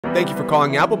Thank you for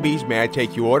calling Applebee's. May I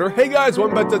take your order? Hey guys,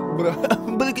 welcome back to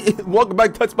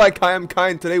TutsByKai. I'm Kai,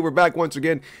 and today we're back once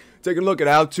again taking a look at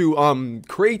how to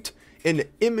create an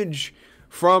image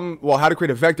from, well, how to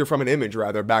create a vector from an image,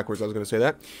 rather, backwards, I was going to say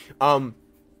that.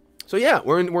 So yeah,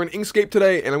 we're in Inkscape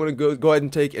today, and I'm going to go ahead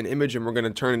and take an image, and we're going to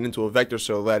turn it into a vector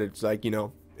so that it's like, you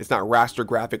know, it's not raster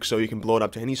graphics, so you can blow it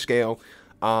up to any scale.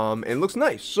 And it looks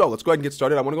nice. So let's go ahead and get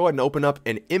started. I want to go ahead and open up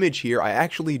an image here. I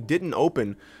actually didn't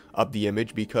open up the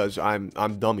image because I'm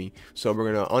dummy. So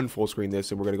we're going to unfull screen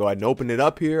this, and we're going to go ahead and open it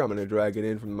up here. I'm going to drag it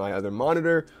in from my other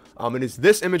monitor. And it's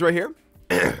this image right here.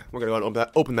 We're going to go ahead and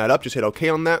open that up. Just hit OK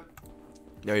on that.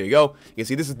 There you go. You can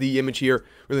see this is the image here.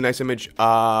 Really nice image.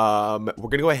 We're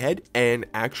going to go ahead and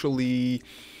actually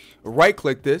right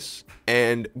click this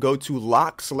and go to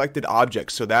lock selected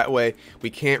objects, so that way we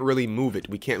can't really move it.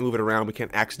 We can't move it around. We can't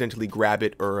accidentally grab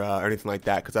it or anything like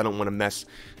that, because I don't want to mess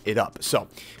it up. So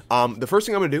the first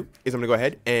thing I'm going to do is I'm going to go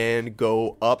ahead and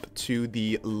go up to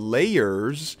the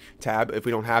layers tab. If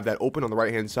we don't have that open on the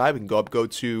right hand side, we can go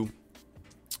to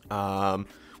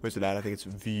where's it at? I think it's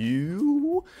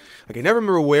view. I can never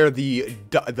remember where the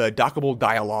dockable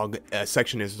dialogue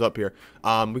section is. It's up here.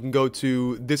 We can go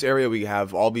to this area. We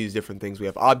have all these different things. We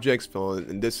have objects,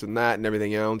 and this and that, and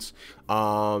everything else.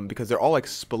 Because they're all like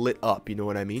split up. You know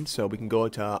what I mean? So we can go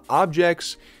to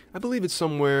objects. I believe it's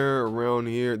somewhere around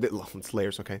here. It's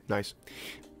layers. Okay, nice.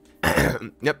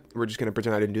 Yep, we're just gonna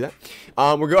pretend I didn't do that.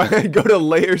 We're going to go to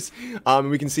layers.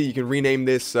 We can see you can rename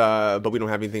this, but we don't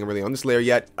have anything really on this layer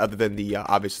yet, other than the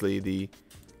obviously the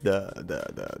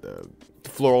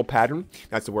floral pattern.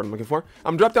 That's the word I'm looking for.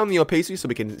 Drop down the opacity so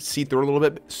we can see through it a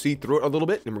little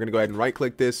bit. And we're gonna go ahead and right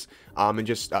click this, and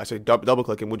just double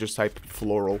click, and we'll just type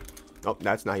floral. Oh,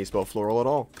 that's not how you spell floral at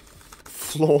all.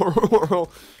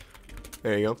 Floral.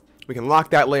 There you go. We can lock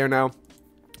that layer now.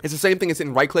 It's the same thing as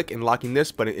in right click and locking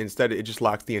this, but instead it just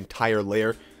locks the entire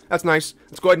layer. That's nice.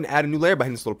 Let's go ahead and add a new layer by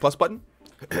hitting this little plus button.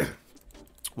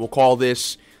 We'll call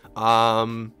this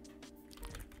Floral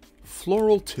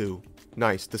 2.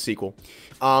 Nice, the sequel.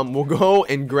 We'll go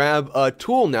and grab a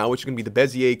tool now, which is going to be the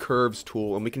Bezier curves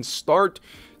tool, and we can start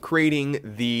creating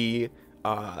the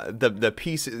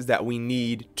pieces that we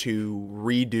need to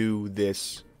redo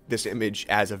this image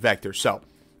as a vector. So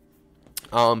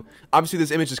obviously this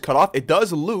image is cut off. It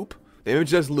does loop. The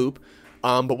image does loop.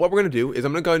 But what we're gonna do is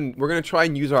we're gonna try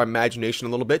and use our imagination a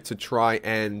little bit to try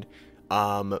and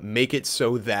make it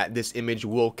so that this image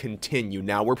will continue.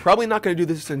 Now, we're probably not gonna do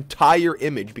this entire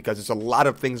image because there's a lot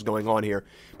of things going on here.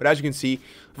 But as you can see,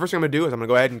 the first thing I'm gonna do is I'm gonna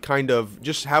go ahead and kind of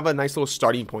just have a nice little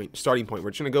starting point.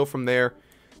 We're just gonna go from there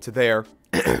to there.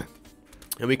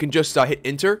 And we can just hit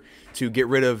enter to get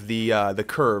rid of the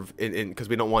curve because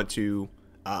we don't want to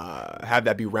have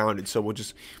that be rounded. So we'll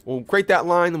create that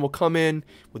line, then we'll come in,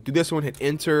 we'll do this one, hit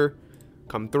enter,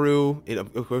 come through.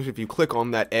 Of course, if you click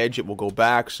on that edge, it will go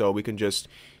back, so we can just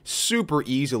super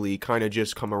easily kind of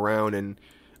just come around and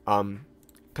kind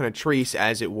of trace,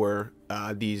 as it were,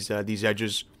 these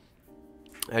edges.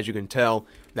 As you can tell,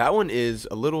 that one is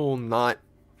a little not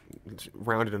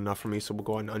rounded enough for me, so we'll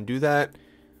go ahead and undo that.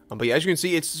 But yeah, as you can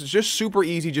see, it's just super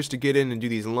easy just to get in and do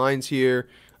these lines here.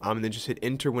 And then just hit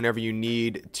enter whenever you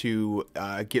need to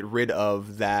get rid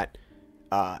of that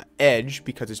edge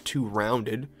because it's too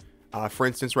rounded. For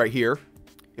instance, right here,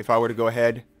 if I were to go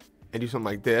ahead and do something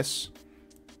like this,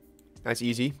 that's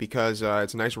easy because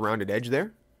it's a nice rounded edge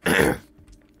there.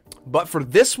 But for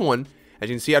this one, as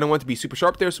you can see, I don't want it to be super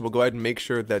sharp there, so we'll go ahead and make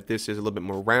sure that this is a little bit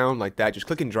more round, like that. Just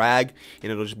click and drag,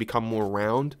 and it'll just become more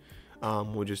round.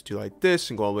 We'll just do like this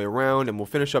and go all the way around, and we'll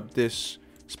finish up this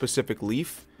specific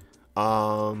leaf.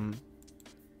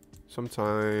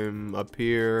 Sometime up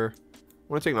here. I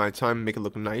want to take my time and make it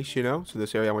look nice, you know. So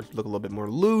this area I want it to look a little bit more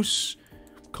loose.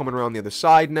 Coming around the other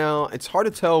side now. It's hard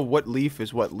to tell what leaf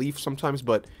is what leaf sometimes,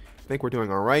 but I think we're doing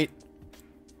all right.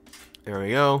 There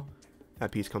we go.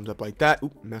 That piece comes up like that.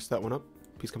 Oop, messed that one up.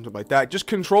 Piece comes up like that. Just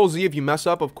Control Z if you mess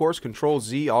up, of course. Control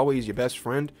Z, always your best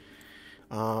friend.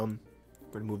 We're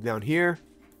gonna move down here.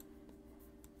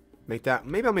 Maybe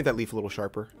I'll make that leaf a little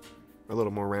sharper. A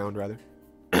little more round, rather.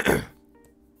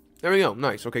 There we go.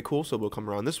 Nice. Okay, cool. So we'll come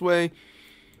around this way.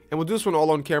 And we'll do this one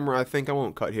all on camera. I think I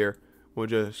won't cut here. We'll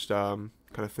just kind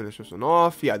of finish this one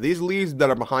off. Yeah, these leaves that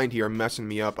are behind here are messing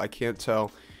me up. I can't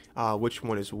tell which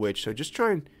one is which. So just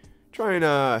try and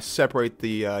separate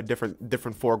the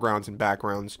different foregrounds and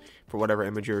backgrounds for whatever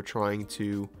image you're trying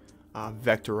to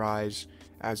vectorize,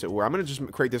 as it were. I'm going to just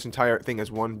create this entire thing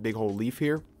as one big whole leaf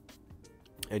here.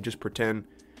 And just pretend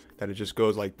that it just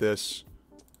goes like this.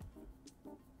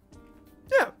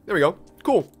 Yeah, there we go.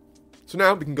 Cool. So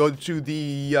now we can go to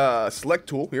the select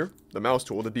tool here, the mouse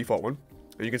tool, the default one,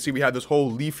 And you can see we have this whole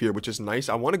leaf here, which is nice.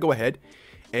 I want to go ahead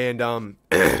and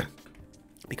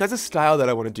because the style that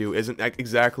I want to do isn't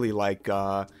exactly like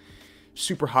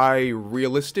super high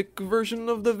realistic version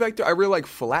of the vector. I really like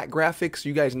flat graphics.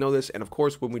 You guys know this. And of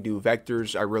course, when we do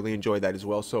vectors, I really enjoy that as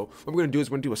well. So what we're going to do is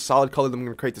we're going to do a solid color. Then we're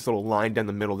going to create this little line down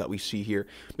the middle that we see here.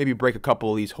 Maybe break a couple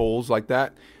of these holes like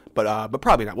that. But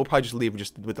probably not. We'll probably just leave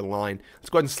just with the line. Let's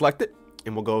go ahead and select it.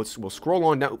 And we'll scroll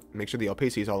on down. Make sure the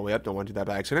opacity is all the way up. Don't want to do that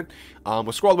by accident.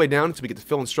 We'll scroll all the way down until we get to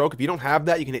fill and stroke. If you don't have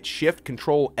that, you can hit Shift,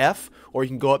 Control F, or you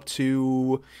can go up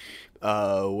to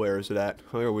where is it at?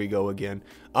 Here we go again.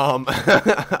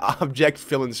 Object,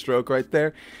 fill and stroke right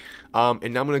there.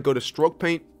 And now I'm gonna go to stroke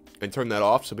paint and turn that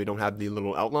off so we don't have the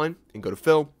little outline. And go to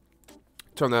fill,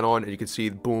 turn that on, and you can see,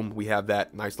 boom, we have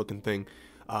that nice looking thing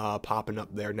popping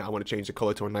up there. Now I want to change the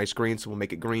color to a nice green, so we'll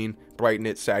make it green, brighten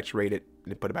it, saturate it,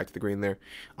 and put it back to the green there.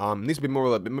 It needs to be more a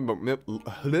little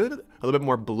bit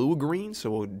more blue green,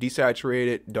 so we'll desaturate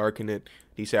it, darken it,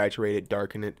 desaturate it,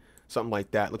 darken it, something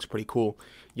like that. Looks pretty cool.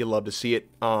 You'll love to see it.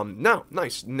 Now,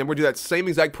 nice. And then we'll do that same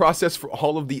exact process for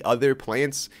all of the other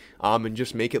plants, and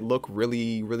just make it look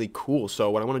really, really cool. So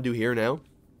what I want to do here now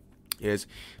is,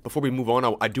 before we move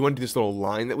on, I do want to do this little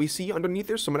line that we see underneath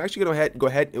there. So I'm gonna actually go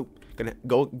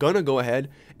ahead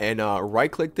and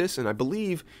right click this, and I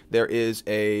believe there is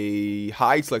a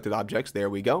hide selected objects. There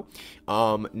we go.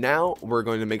 Now we're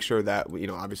going to make sure that,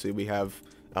 obviously we have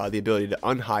the ability to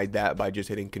unhide that by just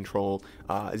hitting Control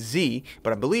Z,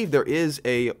 but I believe there is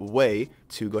a way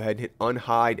to go ahead and hit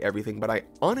unhide everything, but I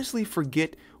honestly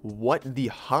forget what the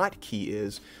hotkey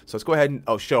is. So let's go ahead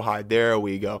and show hide. There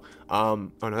we go.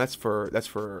 Oh no, that's for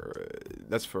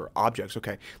objects.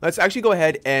 Okay, let's actually go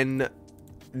ahead and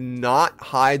not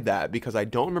hide that, because I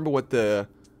don't remember what the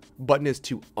button is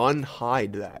to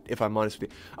unhide that, if I'm honest with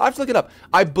you. I have to look it up.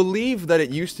 I believe that it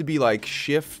used to be like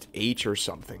Shift H or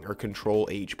something, or Control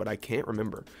H, but I can't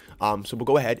remember. So we'll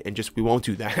go ahead and we won't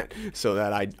do that, so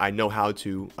that I know how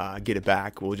to get it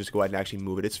back. We'll just go ahead and actually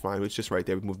move it. It's fine. It's just right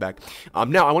there. We move back.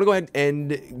 Now I want to go ahead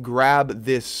and grab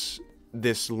this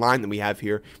line that we have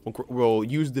here. We'll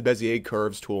use the Bezier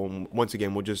curves tool, and once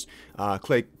again we'll just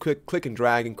click and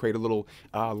drag and create a little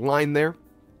line there,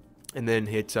 and then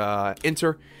hit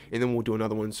enter, and then we'll do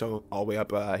another one. So all the way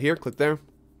up here, click there, and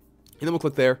then we'll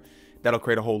click there. That'll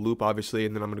create a whole loop, obviously,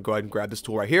 and then I'm going to go ahead and grab this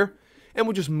tool right here, and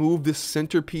we'll just move this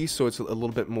centerpiece so it's a little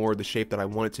bit more the shape that I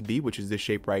want it to be, which is this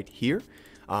shape right here.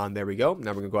 There we go.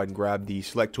 Now we're going to go ahead and grab the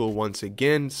select tool once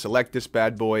again, select this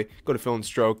bad boy, go to fill and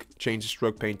stroke, change the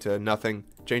stroke paint to nothing,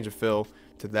 change the fill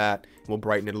to that, and we'll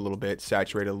brighten it a little bit,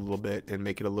 saturate it a little bit, and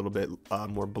make it a little bit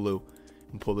more blue,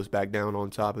 and pull this back down on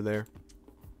top of there.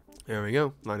 There we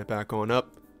go. Line it back on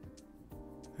up.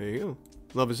 There you go.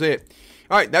 Love to see it.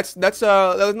 All right, that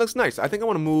looks nice. I think I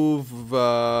want to move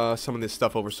some of this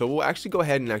stuff over. So we'll actually go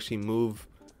ahead and move.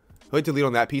 I'll hit delete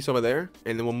on that piece over there,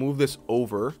 and then we'll move this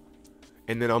over,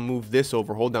 and then I'll move this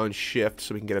over. Hold down Shift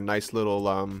so we can get a nice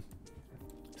little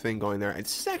thing going there.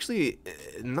 It's actually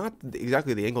not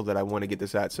exactly the angle that I want to get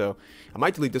this at, so I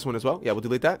might delete this one as well. Yeah, we'll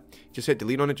delete that. Just hit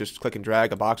delete on it. Just click and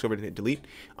drag a box over and hit delete,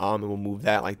 and we'll move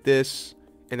that like this.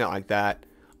 And not like that.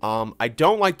 I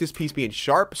don't like this piece being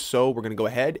sharp, so we're going to go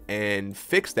ahead and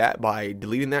fix that by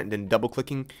deleting that and then double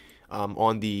clicking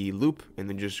on the loop and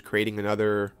then just creating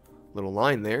another little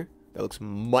line there. That looks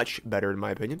much better in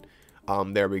my opinion.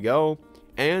 There we go.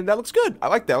 And that looks good. I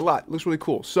like that a lot. It looks really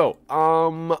cool. So,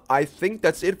 I think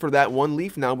that's it for that one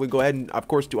leaf. Now we'll go ahead and, of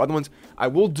course, do other ones. I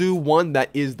will do one that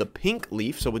is the pink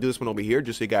leaf. So we'll do this one over here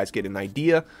just so you guys get an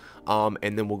idea. And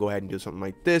then we'll go ahead and do something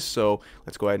like this. So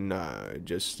let's go ahead and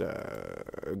just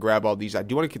grab all these. I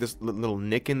do want to get this little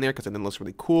nick in there because I think it looks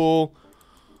really cool.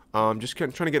 Just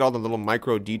trying to get all the little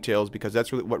micro details because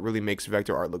that's really what really makes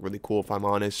vector art look really cool, if I'm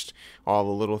honest. All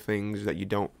the little things that you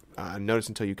don't notice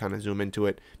until you kind of zoom into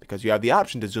it, because you have the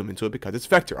option to zoom into it because it's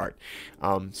vector art.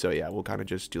 So yeah, we'll kind of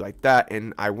just do like that.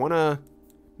 And I want to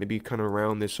maybe kind of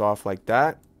round this off like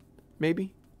that,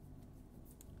 maybe.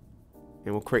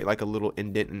 And we'll create like a little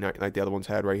indent in that, like the other ones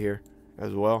had right here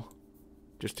as well,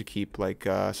 just to keep like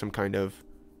some kind of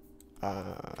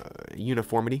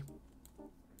uniformity.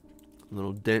 A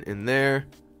little dent in there.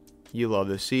 You love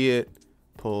to see it.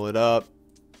 Pull it up.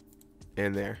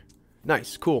 And there.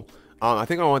 Nice. Cool. I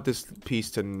think I want this piece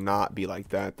to not be like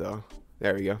that though.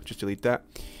 There we go. Just delete that.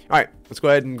 Alright. Let's go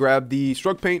ahead and grab the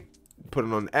stroke paint. Put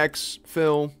it on X.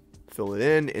 Fill it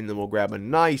in. And then we'll grab a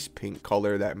nice pink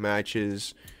color that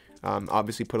matches.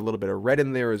 Obviously put a little bit of red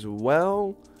in there as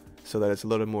well. so that it's a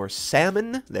little more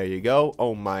salmon. There you go.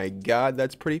 Oh my god,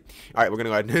 that's pretty. All right, we're gonna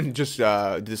go ahead and just do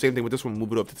the same thing with this one.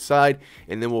 Move it up to the side,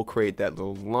 and then we'll create that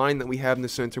little line that we have in the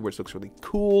center, which looks really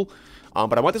cool.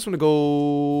 But I want this one to go.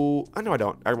 Oh, no, I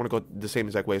don't. I want to go the same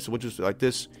exact way. So we'll just do like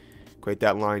this. Create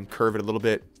that line, curve it a little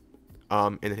bit,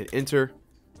 and then hit enter.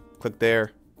 Click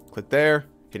there,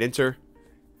 hit enter.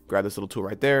 Grab this little tool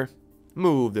right there.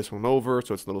 Move this one over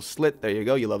so it's a little slit. There you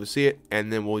go. You love to see it.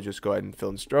 And then we'll just go ahead and fill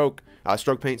in stroke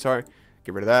paint. Sorry,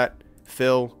 get rid of that.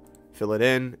 Fill it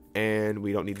in, and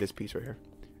we don't need this piece right here.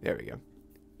 There we go.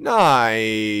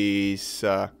 Nice.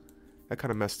 That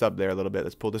kind of messed up there a little bit.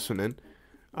 Let's pull this one in.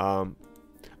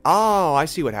 Oh, I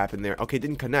see what happened there. Okay, it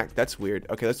didn't connect. That's weird.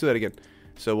 Okay, let's do that again.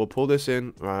 So we'll pull this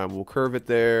in. We'll curve it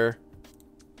there.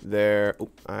 Oh,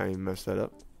 I messed that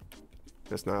up.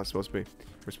 That's not how it's supposed to be.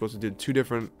 We're supposed to do the two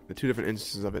different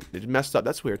instances of it. It messed up.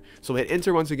 That's weird. So we'll hit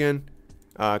enter once again.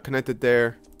 Connect it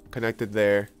there.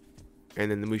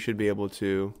 And then we should be able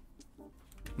to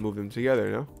move them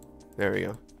together, no? There we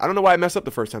go. I don't know why I messed up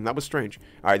the first time. That was strange.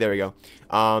 All right, there we go.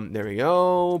 There we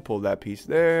go. Pull that piece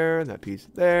there.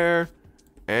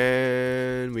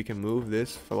 And we can move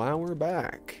this flower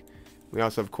back. We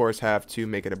also, of course, have to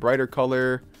make it a brighter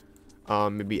color.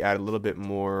 Maybe add a little bit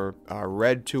more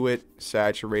red to it,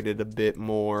 saturate it a bit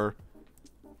more,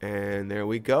 and there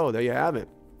we go. There you have it.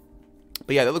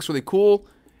 But yeah, that looks really cool.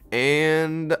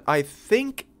 And I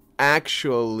think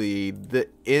actually the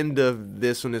end of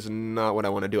this one is not what I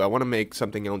want to do. I want to make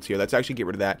something else here. Let's actually get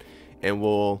rid of that, and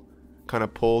we'll kind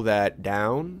of pull that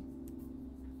down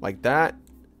like that.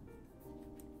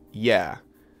 Yeah,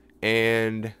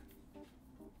 and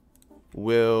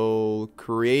we'll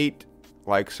create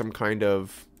like some kind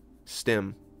of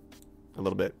stem a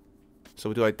little bit. So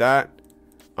we'll do like that,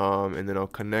 and then I'll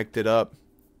connect it up.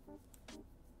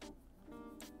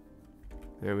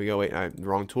 There we go. Wait,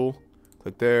 wrong tool.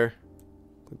 Click there,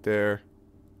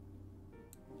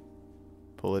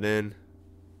 pull it in,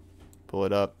 pull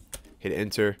it up, hit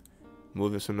enter,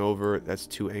 move this one over. That's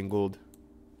too angled.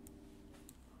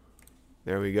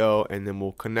 There we go. And then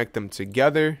we'll connect them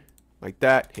together like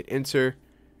that, hit enter,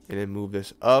 and then move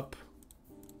this up.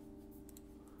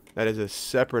 That is a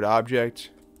separate object,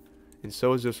 and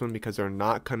so is this one because they're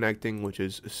not connecting, which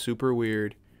is super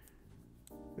weird.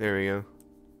 There we go.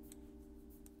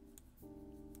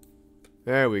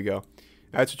 There we go.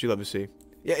 That's what you love to see.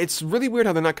 Yeah, it's really weird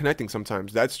how they're not connecting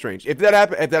sometimes. That's strange. If that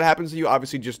happens to you,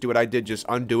 obviously just do what I did. Just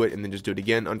undo it and then just do it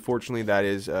again. Unfortunately, that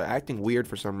is acting weird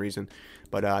for some reason.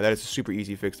 But that is a super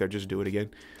easy fix there. Just do it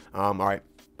again. All right.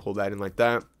 Pull that in like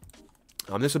that.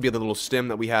 This will be the little stem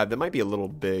that we have. That might be a little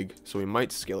big, so we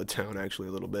might scale it down actually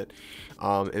a little bit.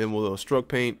 And then we'll stroke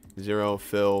paint, 0,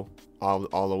 fill,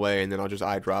 all the way. And then I'll just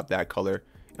eyedrop that color,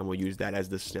 and we'll use that as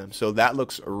the stem. So that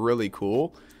looks really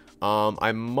cool.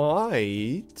 I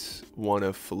might want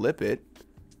to flip it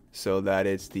so that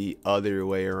it's the other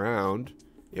way around.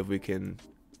 If we can,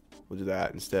 we'll do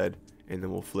that instead, and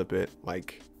then we'll flip it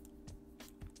like,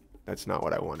 that's not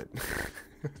what I wanted.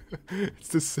 It's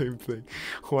the same thing.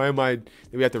 Why am I,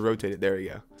 we have to rotate it. There we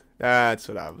go. That's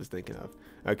what I was thinking of.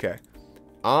 Okay.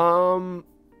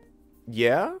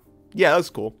 Yeah,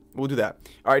 that's cool. We'll do that.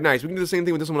 All right, nice. We can do the same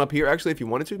thing with this one up here. Actually, if you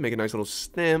wanted to, make a nice little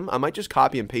stem. I might just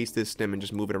copy and paste this stem and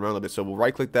just move it around a little bit. So we'll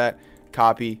right-click that,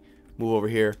 copy, move over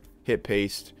here, hit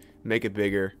paste, make it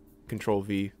bigger, Control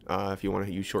V if you want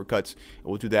to use shortcuts.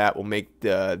 We'll do that. We'll make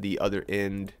the other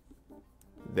end.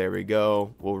 There we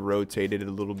go. We'll rotate it a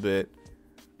little bit.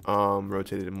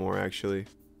 Rotate it more, actually.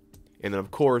 And then,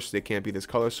 of course, they can't be this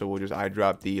color, so we'll just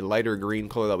eyedrop the lighter green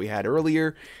color that we had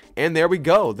earlier. And there we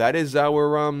go. That is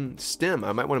our stem.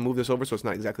 I might want to move this over so it's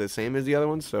not exactly the same as the other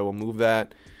one. So we'll move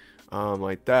that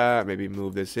like that. Maybe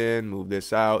move this in, move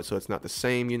this out so it's not the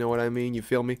same. You know what I mean? You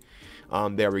feel me?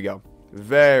 There we go.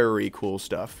 Very cool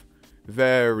stuff.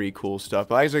 Very cool stuff.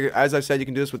 But as I said, you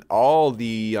can do this with all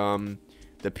the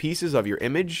pieces of your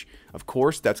image. Of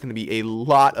course, that's going to be a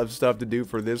lot of stuff to do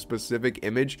for this specific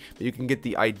image, but you can get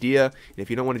the idea. And if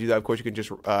you don't want to do that, of course, you can just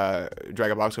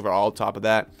drag a box over all top of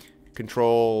that.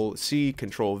 Control C,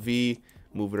 Control V,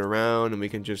 move it around, and we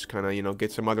can just kind of, you know,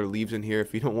 get some other leaves in here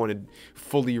if you don't want to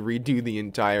fully redo the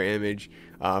entire image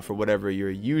for whatever you're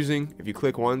using. If you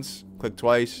click once, click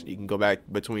twice, you can go back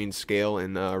between scale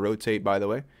and rotate, by the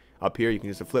way. Up here, you can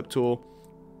use the flip tool.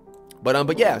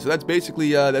 But yeah, so that's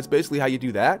basically how you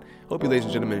do that. Hope you ladies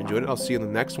and gentlemen enjoyed it. I'll see you in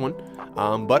the next one.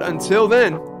 But until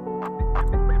then,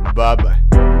 bye-bye.